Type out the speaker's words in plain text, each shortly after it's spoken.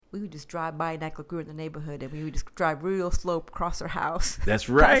we would just drive by and act like we were in the neighborhood, and we would just drive real slow across our house. That's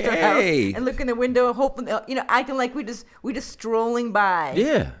right. Hey. And look in the window, hoping, acting like we just strolling by.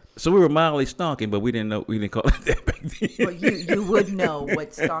 Yeah. So we were mildly stalking, but we didn't call it that back then. Well, you would know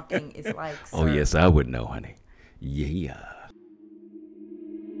what stalking is like, sir. Oh, yes, I would know, honey. Yeah.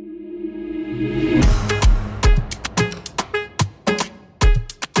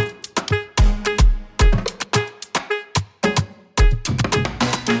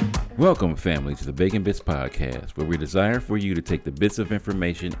 Welcome, family, to the Bacon Bits Podcast, where we desire for you to take the bits of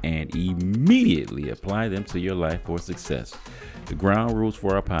information and immediately apply them to your life for success. The ground rules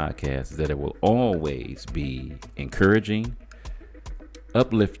for our podcast is that it will always be encouraging,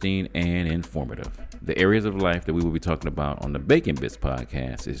 uplifting, and informative. The areas of life that we will be talking about on the Bacon Bits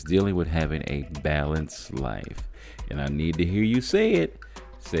Podcast is dealing with having a balanced life. And I need to hear you say it.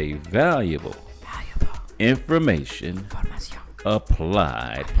 Say valuable. Information.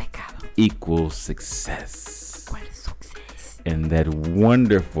 Applied equals success. And that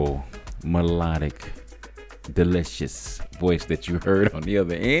wonderful, melodic, delicious voice that you heard on the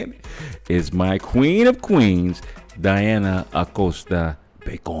other end is my queen of queens, Diana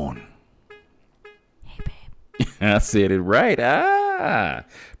Acosta-Bacon. Hey, babe. I said it right.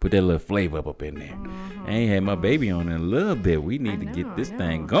 Put that little flavor up in there. I ain't had my baby on in a little bit. We need to get this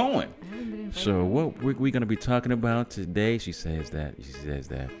thing going. So what we're going to be talking about today, she says that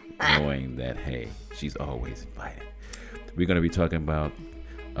knowing that, hey, she's always invited. We're going to be talking about,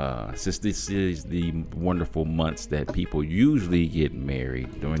 since this is the wonderful months that people usually get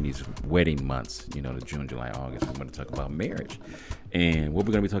married during these wedding months, the June, July, August, we're going to talk about marriage. And what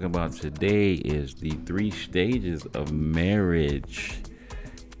we're going to be talking about today is the 3 stages of marriage.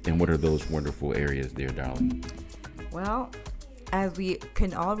 And what are those wonderful areas there, darling? Well, as we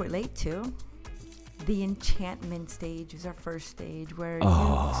can all relate to, the enchantment stage is our first stage, where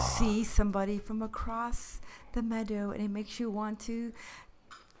you see somebody from across the meadow and it makes you want to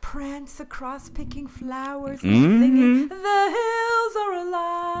prance across picking flowers and singing, "The hills are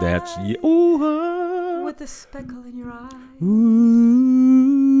alive." That's you. With a speckle in your eye. Ooh.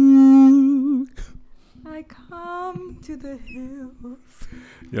 I come to the hills.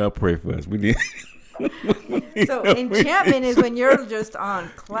 Y'all pray for us. We need. So enchantment is when you're just on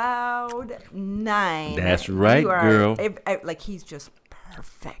cloud 9. That's right, girl. Like he's just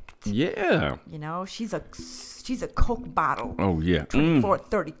perfect. Yeah. She's a Coke bottle. Oh yeah. 24,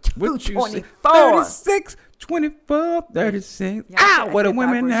 32, what you 24. 36, 24, 36. Yeah, what do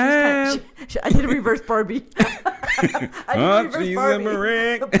women have? I did a reverse Barbie. I did a reverse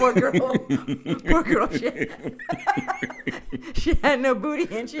Barbie. The poor girl. She had no booty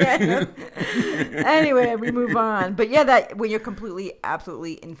and she had no. Anyway, we move on. But yeah, that when you're completely,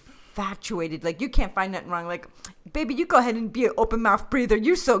 absolutely infatuated, like you can't find nothing wrong. Like, baby, you go ahead and be an open mouth breather.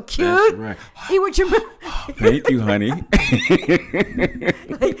 You're so cute. That's right. Eat with your mouth. Thank you, honey. Like,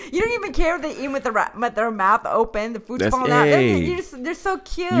 you don't even care if they eat with their mouth open. The food's falling out. They're so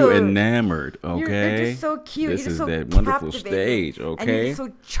cute. You're enamored, okay? They're just so cute. This you're is so that wonderful captivating. stage, okay? And you're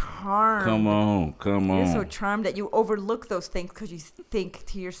so charmed. Come on. You're so charmed that you overlook those things because you think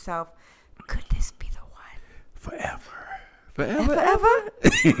to yourself, could this be the one? Forever.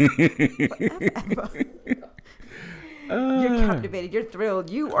 You're captivated. You're thrilled.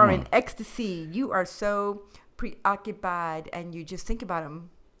 You are in ecstasy. You are so preoccupied, and you just think about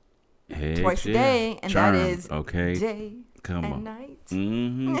them twice a day, and charmed, that is day and night.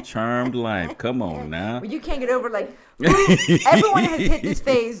 Charmed life. Come on now. Well, you can't get over everyone has hit this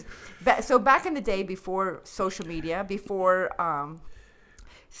phase. So back in the day, before social media, before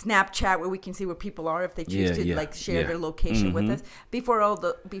Snapchat, where we can see where people are if they choose to share their location with us. Before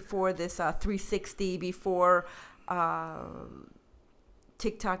this 360, before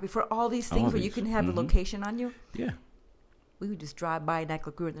TikTok, before all these things where you can have the location on you. Yeah. We would just drive by and act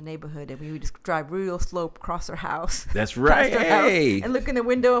like we were in the neighborhood, and we would just drive real slow across our house. That's right. Hey. And look in the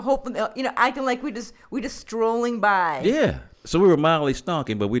window, hoping, acting like we just strolling by. Yeah. So we were mildly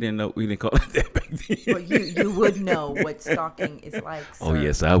stalking, but we didn't call it that back then. Well, you would know what stalking is like, sir. Oh,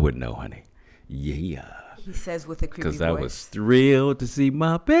 yes, I would know, honey. Yeah. He says with a creepy voice. Because I was thrilled to see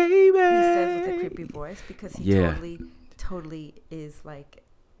my baby. He says with a creepy voice because he totally is like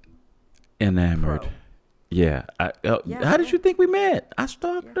enamored. Pro. Yeah. How did you think we met? I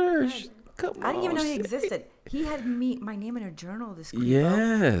stalked her. I didn't even know he existed. He had my name in a journal. This creepo.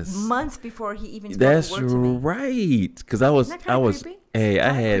 Yes. Months before he even spoke That's a word to me. Right. Because I was. Creepy? Hey,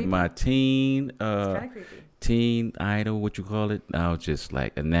 I had creepy. My teen idol, what you call it? I was just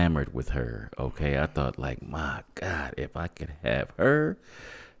like enamored with her. Okay, I thought like, my God, if I could have her,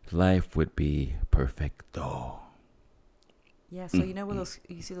 life would be perfecto. Yeah. So you know what those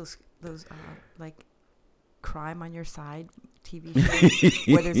you see those like Crime on Your Side TV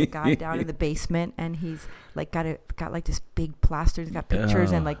show where there's a guy down in the basement and he's like got like this big plaster. He's got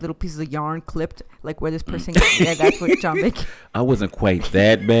pictures and like little pieces of yarn clipped like where this person. Yeah, that's what John Bacon. I wasn't quite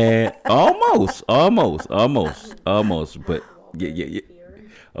that bad. Almost. But yeah.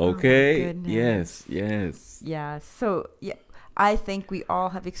 Okay. Oh, yes. Yeah. So yeah, I think we all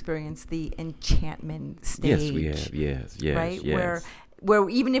have experienced the enchantment stage. Yes, we have. Yes. Right. Yes. Where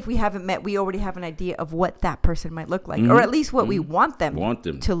even if we haven't met, we already have an idea of what that person might look like, or at least what we want them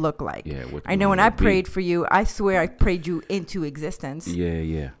to look like. Yeah, I know when I prayed for you, I swear I prayed you into existence.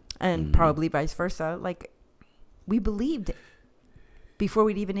 Yeah. And probably vice versa. Like, we believed before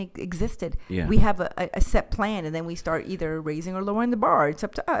we'd even existed. Yeah. We have a set plan, and then we start either raising or lowering the bar. It's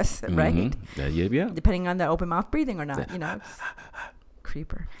up to us, right? Yeah. Depending on the open mouth breathing or not, it's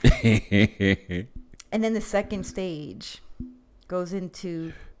creeper. And then the second stage goes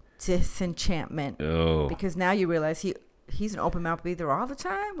into disenchantment. Oh. Because now you realize he's an open mouth breather all the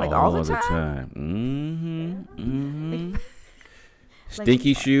time, like all the time.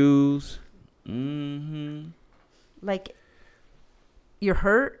 Stinky shoes. Like you're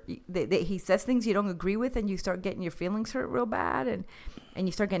hurt. He says things you don't agree with, and you start getting your feelings hurt real bad, and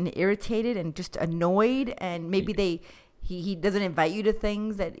you start getting irritated and just annoyed, and maybe he doesn't invite you to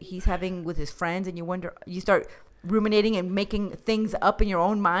things that he's having with his friends, and you start ruminating and making things up in your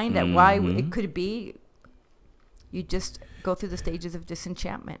own mind that why it could be. You just go through the stages of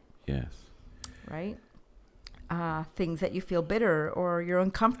disenchantment. Yes. Right? Things that you feel bitter, or you're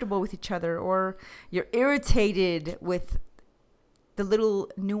uncomfortable with each other, or you're irritated with the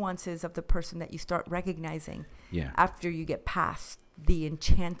little nuances of the person that you start recognizing after you get past the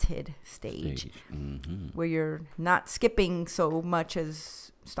enchanted stage. Where you're not skipping so much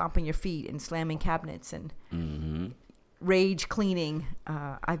as stomping your feet and slamming cabinets and rage cleaning.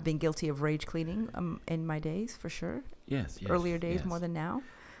 I've been guilty of rage cleaning in my days, for sure. Yes. Earlier days more than now.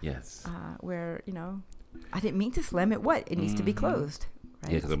 Yes. Where, I didn't mean to slam it. It needs to be closed.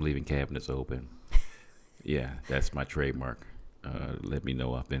 Right? Yeah, because I'm leaving cabinets open. Yeah, that's my trademark. Let me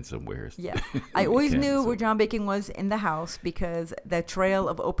know I've been somewhere. Yeah. I always knew where John Bacon was in the house because the trail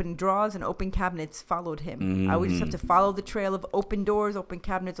of open drawers and open cabinets followed him. I would just have to follow the trail of open doors, open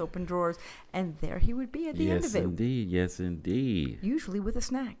cabinets, open drawers, and there he would be at the end of it. Yes, indeed. Usually with a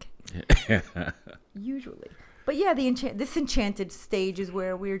snack. Usually. But yeah, this enchanted stage is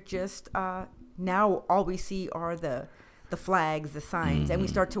where we're just, now all we see are the flags, the signs, and we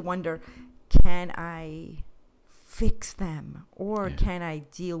start to wonder, can I fix them, or can I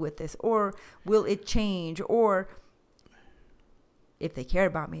deal with this, or will it change, or if they care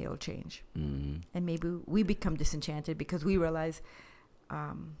about me, it'll change. And maybe we become disenchanted because we realize,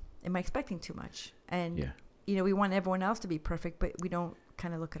 am I expecting too much? And we want everyone else to be perfect, but we don't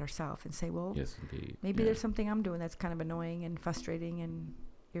kind of look at ourselves and say, well, yes, indeed. Maybe there's something I'm doing that's kind of annoying and frustrating and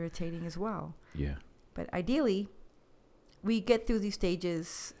irritating as well. Yeah. But ideally, we get through these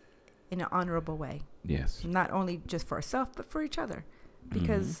stages in an honorable way. Yes. Not only just for ourselves, but for each other.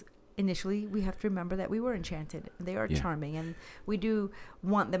 Because initially, we have to remember that we were enchanted. They are charming, and we do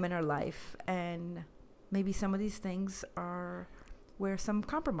want them in our life. And maybe some of these things are where some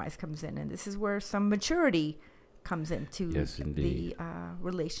compromise comes in. And this is where some maturity comes into the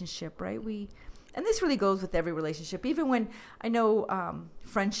relationship, right? And this really goes with every relationship. Even when I know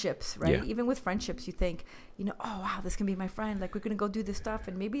friendships, right? Yeah. Even with friendships, you think, oh, wow, this can be my friend. Like, we're going to go do this stuff.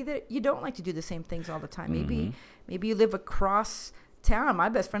 And maybe you don't like to do the same things all the time. Maybe you live across town. My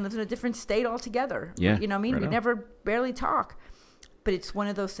best friend lives in a different state altogether. Yeah. You know what I mean? Right we never barely talk. But it's one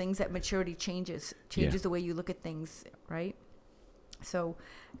of those things that maturity changes the way you look at things, right? So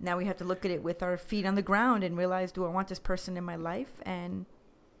now we have to look at it with our feet on the ground and realize, do I want this person in my life? And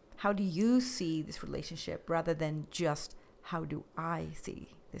how do you see this relationship rather than just how do I see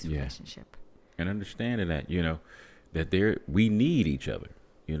this relationship? And understanding that, that we need each other,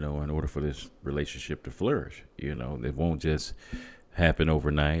 in order for this relationship to flourish. It won't just happen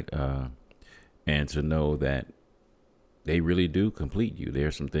overnight. And to know that they really do complete you. There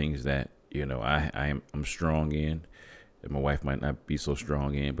are some things that, I'm strong in, that my wife might not be so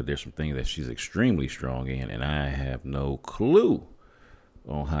strong in, but there's some things that she's extremely strong in, and I have no clue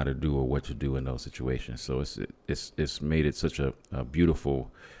on how to do or what to do in those situations. So it's made it such a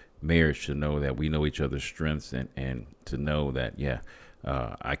beautiful marriage to know that we know each other's strengths and to know that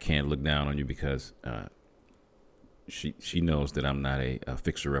I can't look down on you because she knows that I'm not a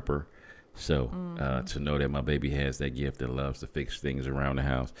fixer-upper, So to know that my baby has that gift and loves to fix things around the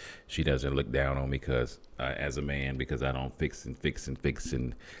house, she doesn't look down on me because as a man, because I don't fix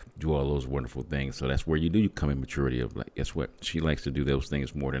and do all those wonderful things. So that's where you come in maturity of like, guess what? She likes to do those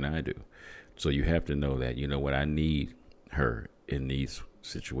things more than I do. So you have to know that, you know what, I need her in these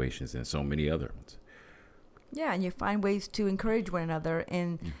situations and so many other ones. Yeah, and you find ways to encourage one another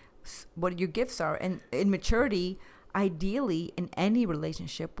in what your gifts are. And in maturity, ideally, in any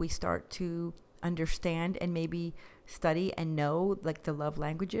relationship, we start to understand and maybe study and know like the love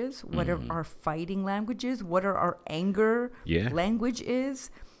languages. What are our fighting languages? What are our anger language is?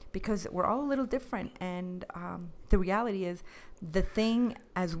 Because we're all a little different. And the reality is the thing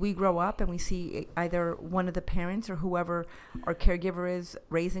as we grow up and we see either one of the parents or whoever our caregiver is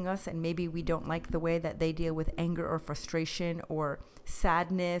raising us, and maybe we don't like the way that they deal with anger or frustration or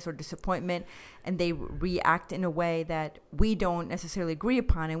sadness or disappointment, and they react in a way that we don't necessarily agree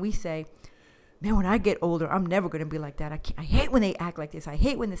upon, and we say, man, when I get older, I'm never going to be like that. I hate when they act like this. I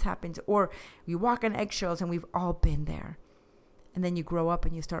hate when this happens. Or we walk on eggshells, and we've all been there. And then you grow up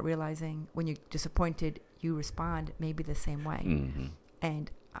and you start realizing when you're disappointed, you respond maybe the same way. And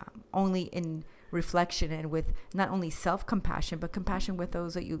only in reflection and with not only self-compassion, but compassion with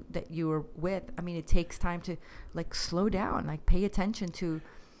those that you are with. I mean, it takes time to like slow down, like pay attention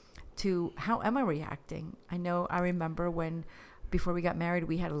to how am I reacting? I remember when before we got married,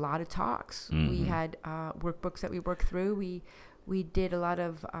 we had a lot of talks. We had workbooks that we worked through. We did a lot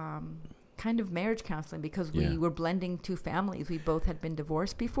of kind of marriage counseling because we were blending two families. We both had been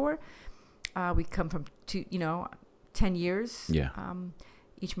divorced before. We come from 10 years,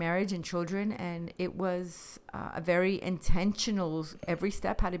 each marriage and children. And it was a very intentional, every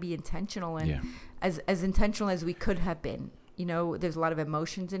step had to be intentional and as intentional as we could have been. There's a lot of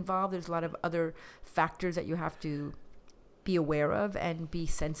emotions involved. There's a lot of other factors that you have to be aware of and be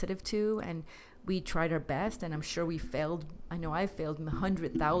sensitive to. And we tried our best, and I'm sure we failed. I know I failed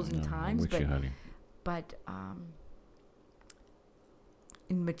 100,000 times, but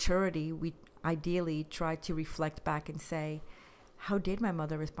in maturity, we ideally try to reflect back and say, how did my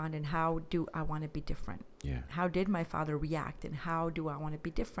mother respond, and how do I want to be different? How did my father react, and how do I want to be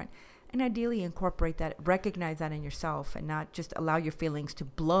different? And ideally incorporate that, recognize that in yourself, and not just allow your feelings to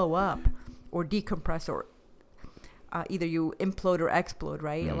blow up or decompress, or either you implode or explode,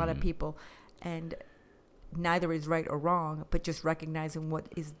 right? A lot of people. And neither is right or wrong, but just recognizing what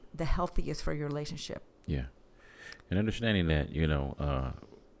is the healthiest for your relationship. Yeah. And understanding that,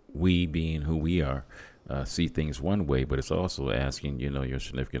 we being who we are, see things one way, but it's also asking, your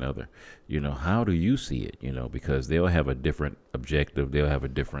significant other, how do you see it? Because they'll have a different objective. They'll have a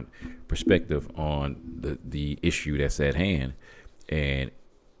different perspective on the issue that's at hand. And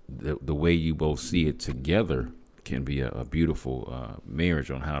the way you both see it together can be a beautiful marriage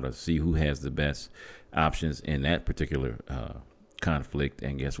on how to see who has the best options in that particular conflict.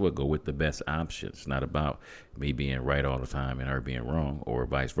 And guess what? Go with the best options. It's not about me being right all the time and her being wrong, or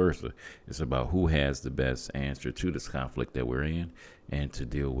vice versa. It's about who has the best answer to this conflict that we're in, and to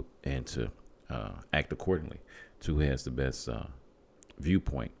deal with and to act accordingly to who has the best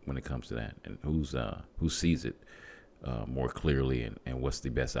viewpoint when it comes to that, and who sees it more clearly, and what's the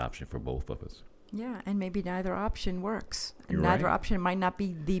best option for both of us. Yeah, and maybe neither option works. And neither option might not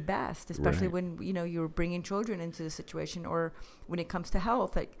be the best, especially when, you're bringing children into the situation, or when it comes to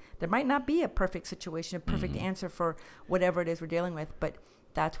health. Like, there might not be a perfect situation, a perfect answer for whatever it is we're dealing with, but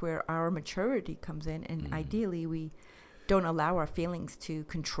that's where our maturity comes in. And ideally, we don't allow our feelings to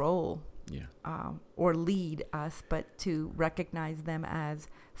control or lead us, but to recognize them as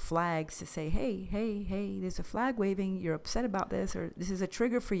flags to say, hey, there's a flag waving. You're upset about this, or this is a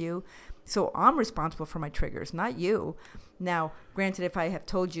trigger for you. So I'm responsible for my triggers, not you. Now, granted, if I have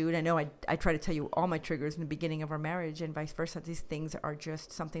told you, and I know I try to tell you all my triggers in the beginning of our marriage, and vice versa, these things are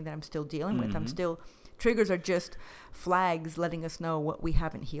just something that I'm still dealing with. Triggers are just flags letting us know what we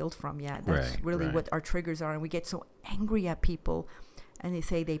haven't healed from yet. That's really what our triggers are. And we get so angry at people, and they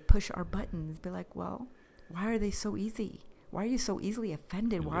say they push our buttons. Be like, well, why are they so easy? Why are you so easily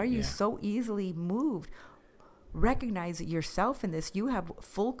offended? Why are you so easily moved? Recognize yourself in this. You have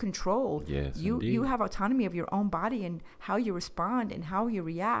full control. Yes, you have autonomy of your own body, and how you respond and how you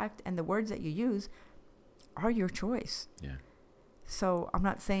react and the words that you use are your choice. Yeah. So I'm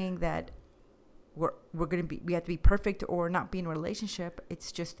not saying that we have to be perfect or not be in a relationship.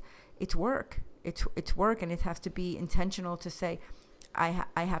 It's just, it's work. It's work, and it has to be intentional to say, I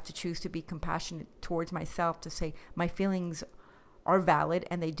have to choose to be compassionate towards myself, to say my feelings are valid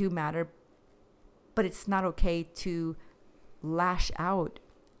and they do matter, but it's not okay to lash out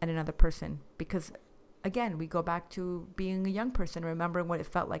at another person, because again, we go back to being a young person, remembering what it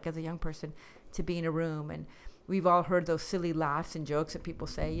felt like as a young person to be in a room. And we've all heard those silly laughs and jokes that people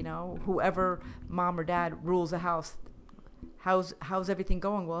say, you know, whoever mom or dad rules the house, how's everything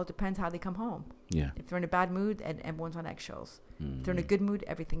going? Well, it depends how they come home. Yeah. If they're in a bad mood, and everyone's on eggshells. Mm-hmm. If they're in a good mood,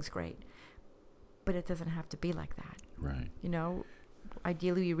 everything's great. But it doesn't have to be like that. Right. You know,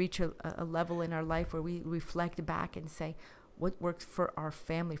 ideally we reach a level in our life where we reflect back and say, what works for our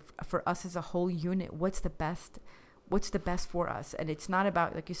family, for us as a whole unit? What's the best for us? And it's not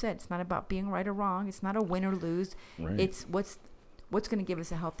about, like you said, it's not about being right or wrong. It's not a win or lose. Right. It's what's going to give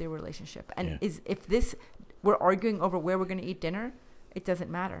us a healthier relationship. And if we're arguing over where we're going to eat dinner, it doesn't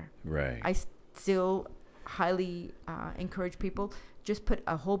matter. Right. I still highly encourage people, just put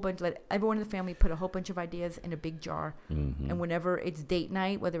a whole bunch, let everyone in the family put a whole bunch of ideas in a big jar. Mm-hmm. And whenever it's date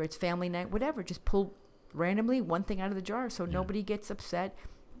night, whether it's family night, whatever, just pull randomly one thing out of the jar so nobody gets upset.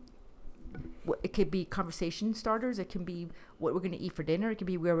 It could be conversation starters. It can be what we're going to eat for dinner. It could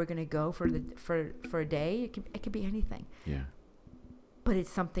be where we're going to go for a day. It could be anything. Yeah. But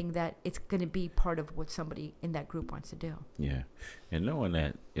it's something that it's going to be part of what somebody in that group wants to do. Yeah. And knowing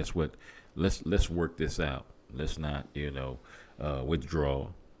that it's what, let's work this out. Let's not, withdraw,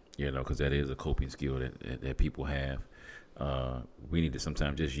 because that is a coping skill that people have. We need to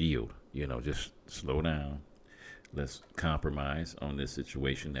sometimes just yield, just slow down. Let's compromise on this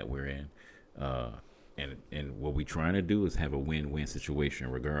situation that we're in. And what we're trying to do is have a win-win situation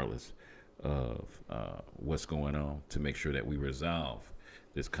regardless of what's going on, to make sure that we resolve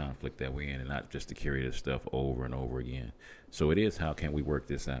this conflict that we're in, and not just to carry this stuff over and over again. So it is, how can we work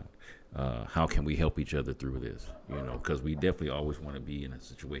this out? How can we help each other through this? Because we definitely always want to be in a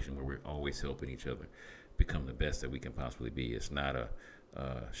situation where we're always helping each other become the best that we can possibly be. It's not a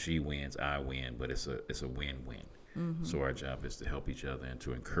she wins, I win, but it's a win-win. Mm-hmm. So our job is to help each other and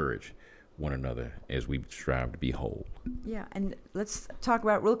to encourage one another as we strive to be whole. Yeah, and let's talk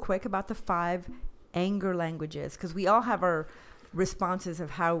real quick about the 5 anger languages, because we all have our responses of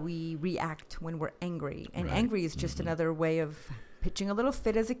how we react when we're angry. And angry is just another way of pitching a little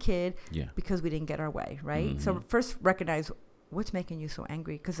fit as a kid because we didn't get our way, right? Mm-hmm. So first recognize what's making you so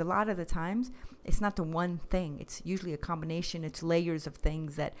angry, because a lot of the times it's not the one thing. It's usually a combination. It's layers of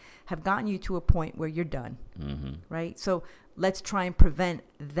things that have gotten you to a point where you're done, right? So let's try and prevent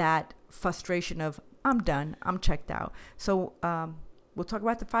that frustration of, I'm done, I'm checked out. So we'll talk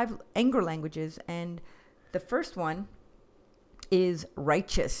about the 5 anger languages. And the first one is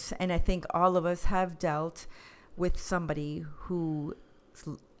righteous. And I think all of us have dealt with somebody whose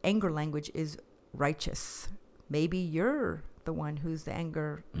anger language is righteous. Maybe you're the one whose the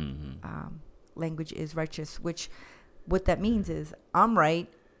anger language is righteous, which what that means is, I'm right,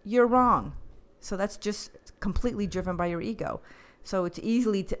 you're wrong. So that's just completely driven by your ego. So it's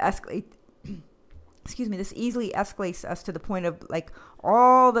easily to escalate. This easily escalates us to the point of like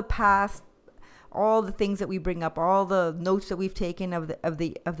all the past, all the things that we bring up, all the notes that we've taken of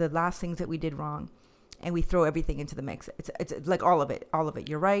the last things that we did wrong, and we throw everything into the mix. It's like all of it.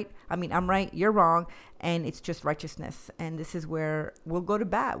 You're right. I'm right. You're wrong, and it's just righteousness. And this is where we'll go to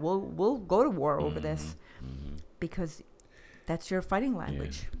bat. We'll go to war over this because that's your fighting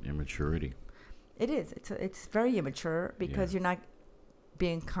language. Yeah, immaturity. It is. It's very immature because you're not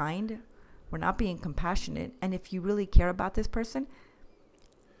being kind. We're not being compassionate. And if you really care about this person,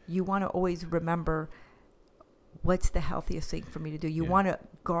 you want to always remember what's the healthiest thing for me to do. You want to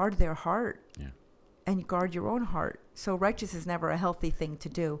guard their heart and guard your own heart. So righteous is never a healthy thing to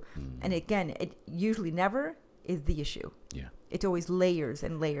do. And again, it usually never is the issue. Yeah. It's always layers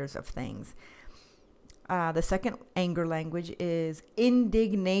and layers of things. The second anger language is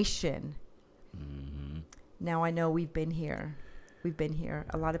indignation. Now I know we've been here.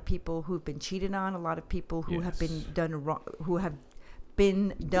 A lot of people who've been cheated on, a lot of people who have been done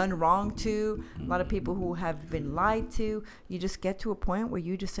wrong, to, a lot of people who have been lied to. You just get to a point where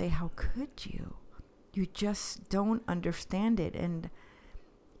you just say, how could you? You just don't understand it. And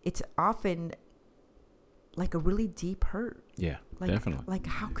it's often like a really deep hurt. Yeah, definitely. Like,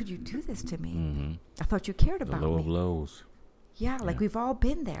 how could you do this to me? I thought you cared about me. The low of lows. Yeah, like we've all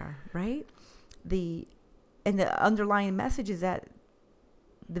been there, right? And the underlying message is that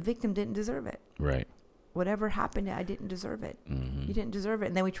the victim didn't deserve it. Right. Whatever happened, I didn't deserve it. You didn't deserve it.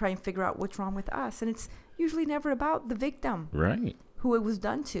 And then we try and figure out what's wrong with us. And it's usually never about the victim. Right. Who it was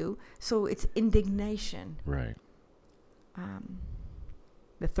done to. So it's indignation. Right.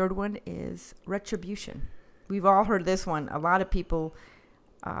 The third one is retribution. We've all heard this one. A lot of people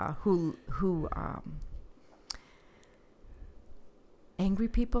who angry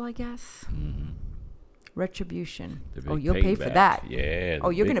people, I guess. Retribution. The Oh, big you'll pay for payback. that. Yeah. Oh,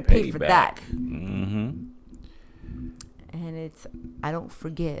 you're big going to pay for payback. that. Mm-hmm. And it's, I don't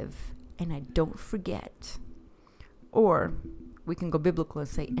forgive and I don't forget. Or we can go biblical and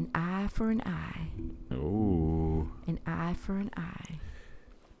say, an eye for an eye. Ooh. An eye for an eye.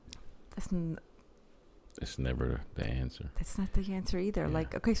 It's never the answer. That's not the answer either. Yeah.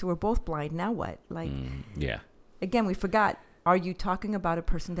 Like, okay, so we're both blind. Now what? Like, yeah. Again, we forgot. Are you talking about a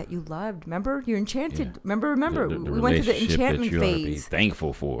person that you loved? Remember, you're enchanted. Yeah. Remember. The we went through the enchantment that you phase. Ought to be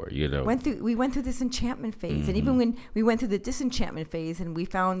thankful for, you know. We went through this enchantment phase, and even when we went through the disenchantment phase, and we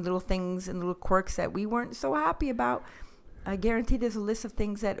found little things and little quirks that we weren't so happy about. I guarantee there's a list of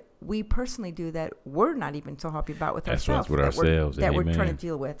things that we personally do that we're not even so happy about with ourselves. With ourselves. That we're trying to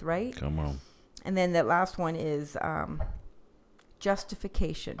deal with, right? Come on. And then that last one is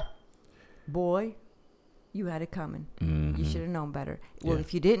justification. Boy, you had it coming. You should have known better. Well,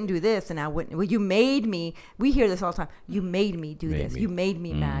 if you didn't do this, then I wouldn't. Well, you made me. We hear this all the time. You made me do this. You made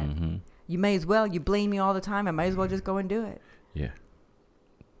me mad. You may as well. You blame me all the time. I might as well just go and do it. Yeah.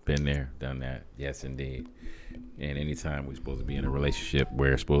 Been there, done that. Yes, indeed. And anytime we're supposed to be in a relationship,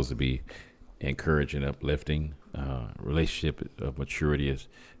 we're supposed to be encouraging, uplifting. Relationship of maturity is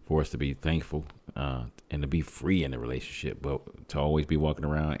for us to be thankful and to be free in the relationship, but to always be walking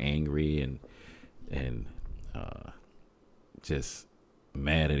around angry and just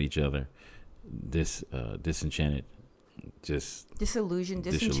mad at each other, disenchanted, just disillusioned,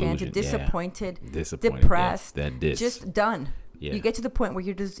 disenchanted, disappointed, disappointed, depressed, just done. Yeah. You get to the point where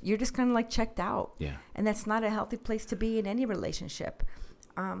you're just kind of like checked out. Yeah. And that's not a healthy place to be in any relationship.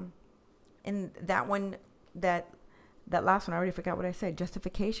 And that one, that last one, I already forgot what I said.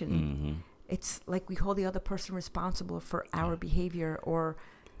 Justification. It's like we hold the other person responsible for our behavior or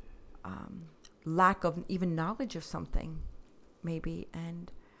lack of even knowledge of something, maybe.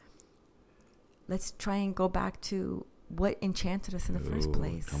 And let's try and go back to what enchanted us in the first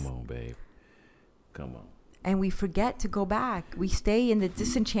place. Come on, babe. Come on. And we forget to go back. We stay in the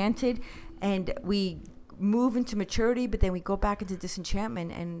disenchanted and we move into maturity, but then we go back into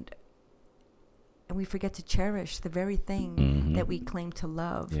disenchantment and we forget to cherish the very thing that we claim to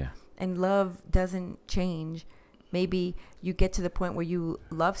love. Yeah. And love doesn't change. Maybe you get to the point where you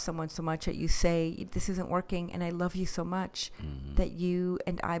love someone so much that you say, this isn't working and I love you so much that you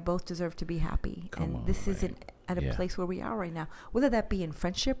and I both deserve to be happy. This isn't at a place where we are right now. Whether that be in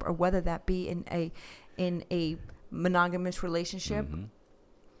friendship or whether that be in a monogamous relationship,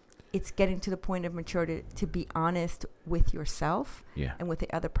 it's getting to the point of maturity to be honest with yourself and with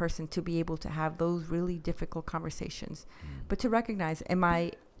the other person, to be able to have those really difficult conversations. But to recognize, am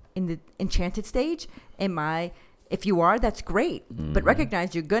I in the enchanted stage? If you are, that's great. But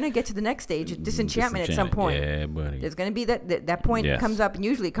recognize you're going to get to the next stage, disenchantment at some point. Yeah, buddy. There's going to be that point comes up, and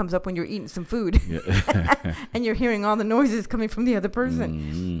usually it comes up when you're eating some food and you're hearing all the noises coming from the other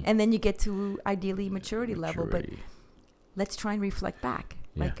person. And then you get to ideally maturity level. But let's try and reflect back.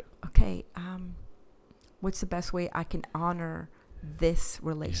 Like, okay, what's the best way I can honor this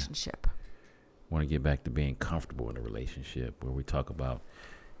relationship? Want to get back to being comfortable in a relationship where we talk about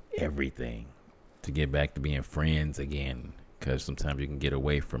everything, to get back to being friends again, because sometimes you can get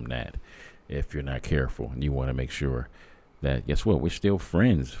away from that if you're not careful, and you want to make sure that, guess what, we're still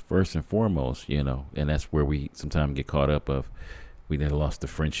friends first and foremost, you know. And that's where we sometimes get caught up of, we then lost the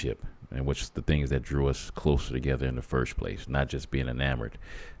friendship, and which is the things that drew us closer together in the first place, not just being enamored,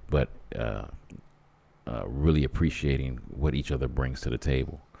 but really appreciating what each other brings to the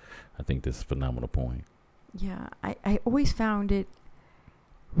table. I think this is a phenomenal point. Yeah, I always found it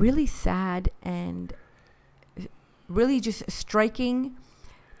really sad and really just striking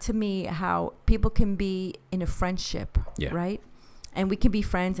to me how people can be in a friendship, right? And we can be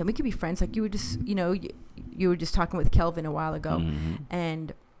friends, like you were just, you were just talking with Kelvin a while ago,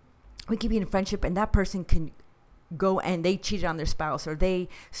 and we can be in a friendship, and that person can go and they cheated on their spouse, or they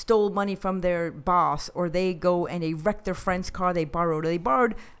stole money from their boss, or they go and they wrecked their friend's car they borrowed, or they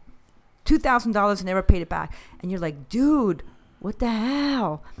borrowed $2,000 and never paid it back. And you're like, dude, what the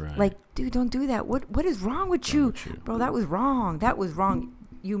hell? Right. Like, dude, don't do that. What is wrong with you? Bro, that was wrong.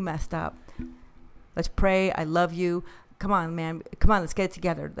 You messed up. Let's pray. I love you. Come on, man. Come on, let's get it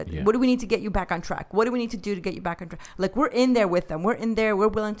together. What do we need to get you back on track? What do we need to do to get you back on track? Like, we're in there with them. We're in there. We're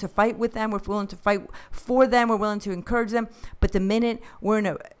willing to fight with them. We're willing to fight for them. We're willing to encourage them. But the minute we're in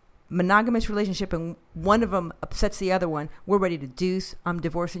a monogamous relationship and one of them upsets the other one, we're ready to deuce. I'm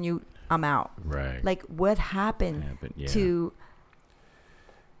divorcing you. I'm out. Right. Like, what happened to,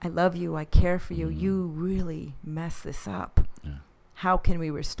 I love you, I care for you, you really messed this up. Yeah. How can we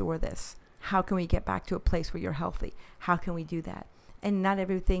restore this? How can we get back to a place where you're healthy? How can we do that? And not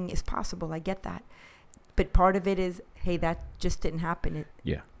everything is possible. I get that. But part of it is, hey, that just didn't happen.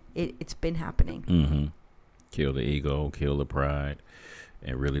 It's been happening. Mm-hmm. Kill the ego, kill the pride,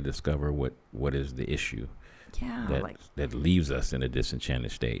 and really discover what is the issue. Yeah, that leaves us in a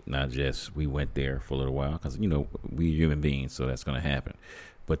disenchanted state. Not just we went there for a little while, because we're human beings, so that's going to happen.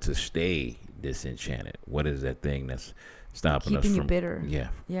 But to stay disenchanted, what is that thing that's stopping us from keeping you bitter? Yeah,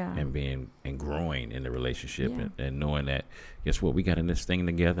 and growing in the relationship, and knowing that, guess what, we got in this thing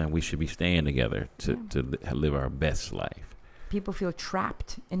together, and we should be staying together to live our best life. People feel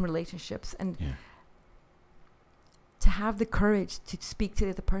trapped in relationships, and to have the courage to speak to the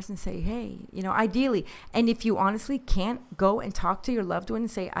other person and say, hey, ideally, and if you honestly can't go and talk to your loved one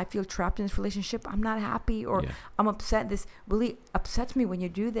and say, I feel trapped in this relationship, I'm not happy, or I'm upset, this really upsets me when you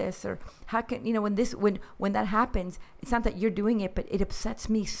do this, or how can, when that happens, it's not that you're doing it, but it upsets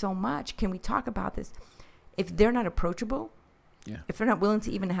me so much. Can we talk about this? If they're not approachable, if they're not willing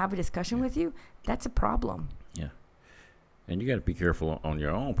to even have a discussion with you, that's a problem. Yeah. And you got to be careful on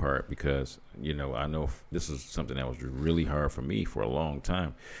your own part, because, I know this is something that was really hard for me for a long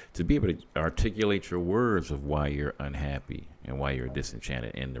time, to be able to articulate your words of why you're unhappy and why you're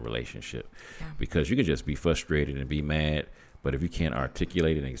disenchanted in the relationship. Yeah. Because you can just be frustrated and be mad, but if you can't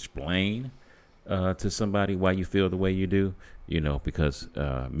articulate and explain to somebody why you feel the way you do, because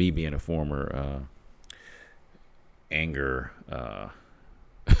me being a former angry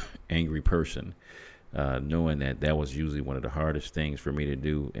person, knowing that was usually one of the hardest things for me to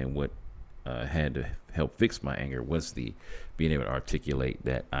do, and what had to help fix my anger was being able to articulate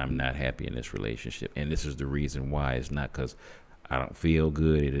that I'm not happy in this relationship, and this is the reason why. It's not because I don't feel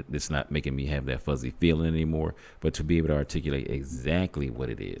good, it's not making me have that fuzzy feeling anymore, but to be able to articulate exactly what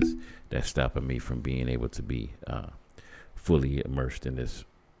it is that's stopping me from being able to be fully immersed in this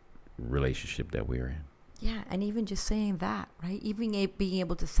relationship that we're in. Yeah, and even just saying that, right? Even being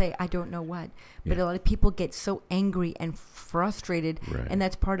able to say, I don't know what. But a lot of people get so angry and frustrated, and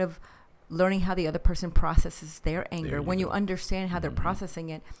that's part of learning how the other person processes their anger. When you understand how they're processing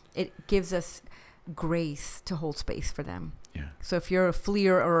it, it gives us grace to hold space for them. Yeah. So if you're a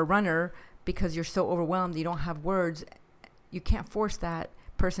fleer or a runner, because you're so overwhelmed, you don't have words, you can't force that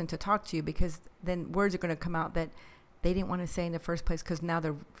person to talk to you, because then words are going to come out that they didn't want to say in the first place, because now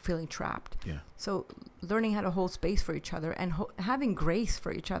they're feeling trapped. Yeah. So learning how to hold space for each other and having grace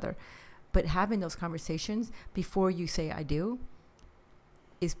for each other, but having those conversations before you say I do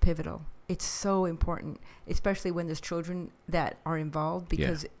is pivotal. It's so important, especially when there's children that are involved,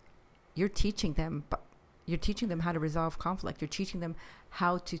 because you're teaching them how to resolve conflict. You're teaching them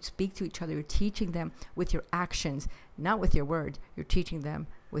how to speak to each other. You're teaching them with your actions, not with your words. You're teaching them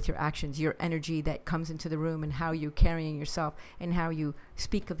with your actions, your energy that comes into the room, and how you're carrying yourself, and how you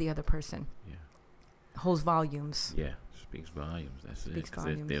speak of the other person. Yeah. Holds volumes. Yeah, speaks volumes. That's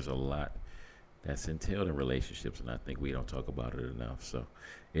it. There's a lot that's entailed in relationships, and I think we don't talk about it enough. So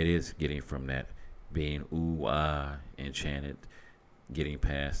it is getting from that being enchanted, getting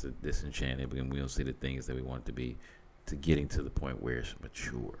past the disenchanted, and we don't see the things that we want it to be, to getting to the point where it's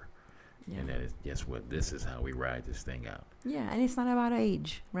mature. Yeah. And that is, guess what? This is how we ride this thing out. Yeah, and it's not about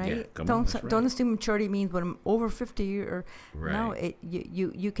age, right? Yeah, don't assume maturity means when I'm over 50 or no.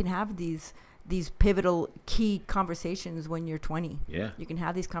 You can have these pivotal key conversations when you're 20. Yeah, you can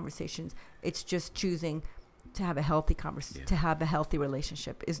have these conversations. It's just choosing to have a healthy to have a healthy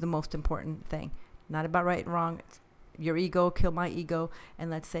relationship is the most important thing. Not about right and wrong. Your ego, kill my ego, and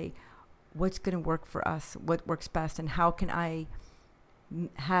let's say what's going to work for us, what works best, and how can I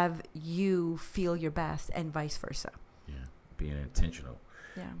have you feel your best, and vice versa. Yeah, being intentional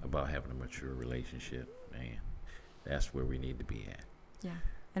about having a mature relationship, man, that's where we need to be at. Yeah,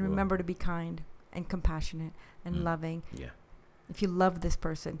 and remember to be kind and compassionate and loving. Yeah. If you love this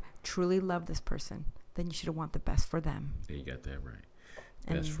person, truly love this person, then you should want the best for them. Yeah, you got that right.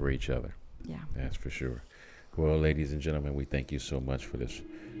 Best for each other. Yeah. That's for sure. Well, ladies and gentlemen, we thank you so much for this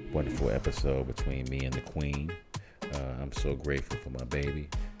wonderful episode between me and the Queen. I'm so grateful for my baby,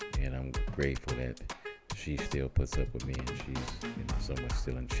 and I'm grateful that she still puts up with me, and she's so much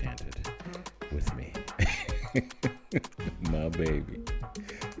still enchanted with me. My baby.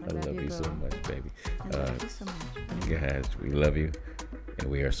 I love you so much, baby. I love you so much. Guys, we love you,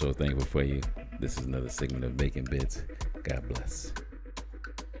 and we are so thankful for you. This is another segment of Bacon Bits. God bless.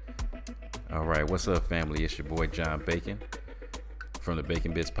 All right, what's up, family? It's your boy, John Bacon, from the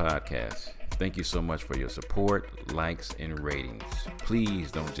Bacon Bits Podcast. Thank you so much for your support, likes, and ratings.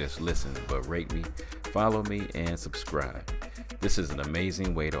 Please don't just listen, but rate me, follow me, and subscribe. This is an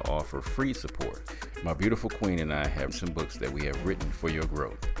amazing way to offer free support. My beautiful queen and I have some books that we have written for your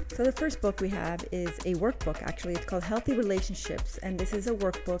growth. So the first book we have is a workbook, actually. It's called Healthy Relationships, and this is a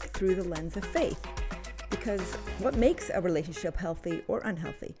workbook through the lens of faith. because what makes a relationship healthy or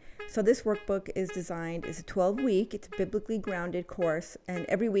unhealthy? So this workbook is designed, it's a 12-week, it's a biblically grounded course, and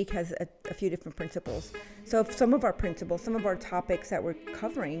every week has a few different principles. So if some of our principles, some of our topics that we're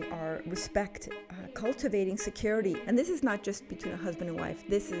covering are respect, cultivating security. And this is not just between a husband and wife.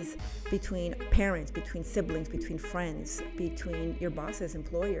 This is between parents, between siblings, between friends, between your bosses,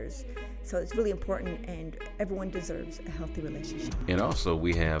 employers. So it's really important, and everyone deserves a healthy relationship. And also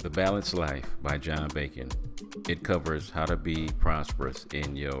we have The Balanced Life by John Bacon. It covers how to be prosperous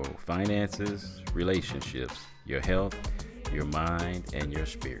in your finances, relationships, your health, your mind, and your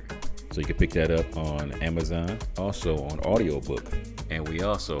spirit. So you can pick that up on Amazon, also on audiobook. And we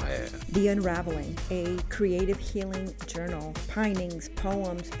also have The Unraveling, a creative healing journal, pinings,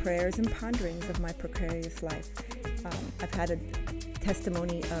 poems, prayers, and ponderings of my precarious life. I've had a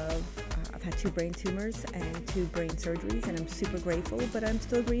testimony of I've had 2 brain tumors and 2 brain surgeries, and I'm super grateful, but I'm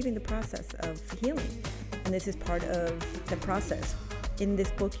still grieving the process of healing. And this is part of the process. In this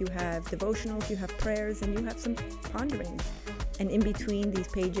book, you have devotionals, you have prayers, and you have some ponderings. And in between these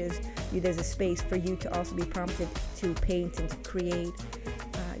pages, there's a space for you to also be prompted to paint and to create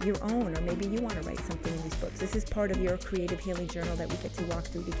your own, or maybe you want to write something in these books. This is part of your creative healing journal that we get to walk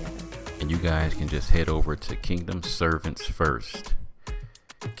through together. And you guys can just head over to Kingdom Servants First.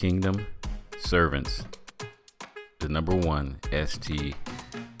 Kingdom Servants, the number 1,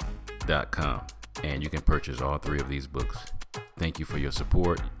 st.com. And you can purchase all 3 of these books. Thank you for your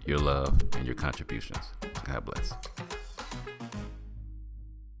support, your love, and your contributions. God bless.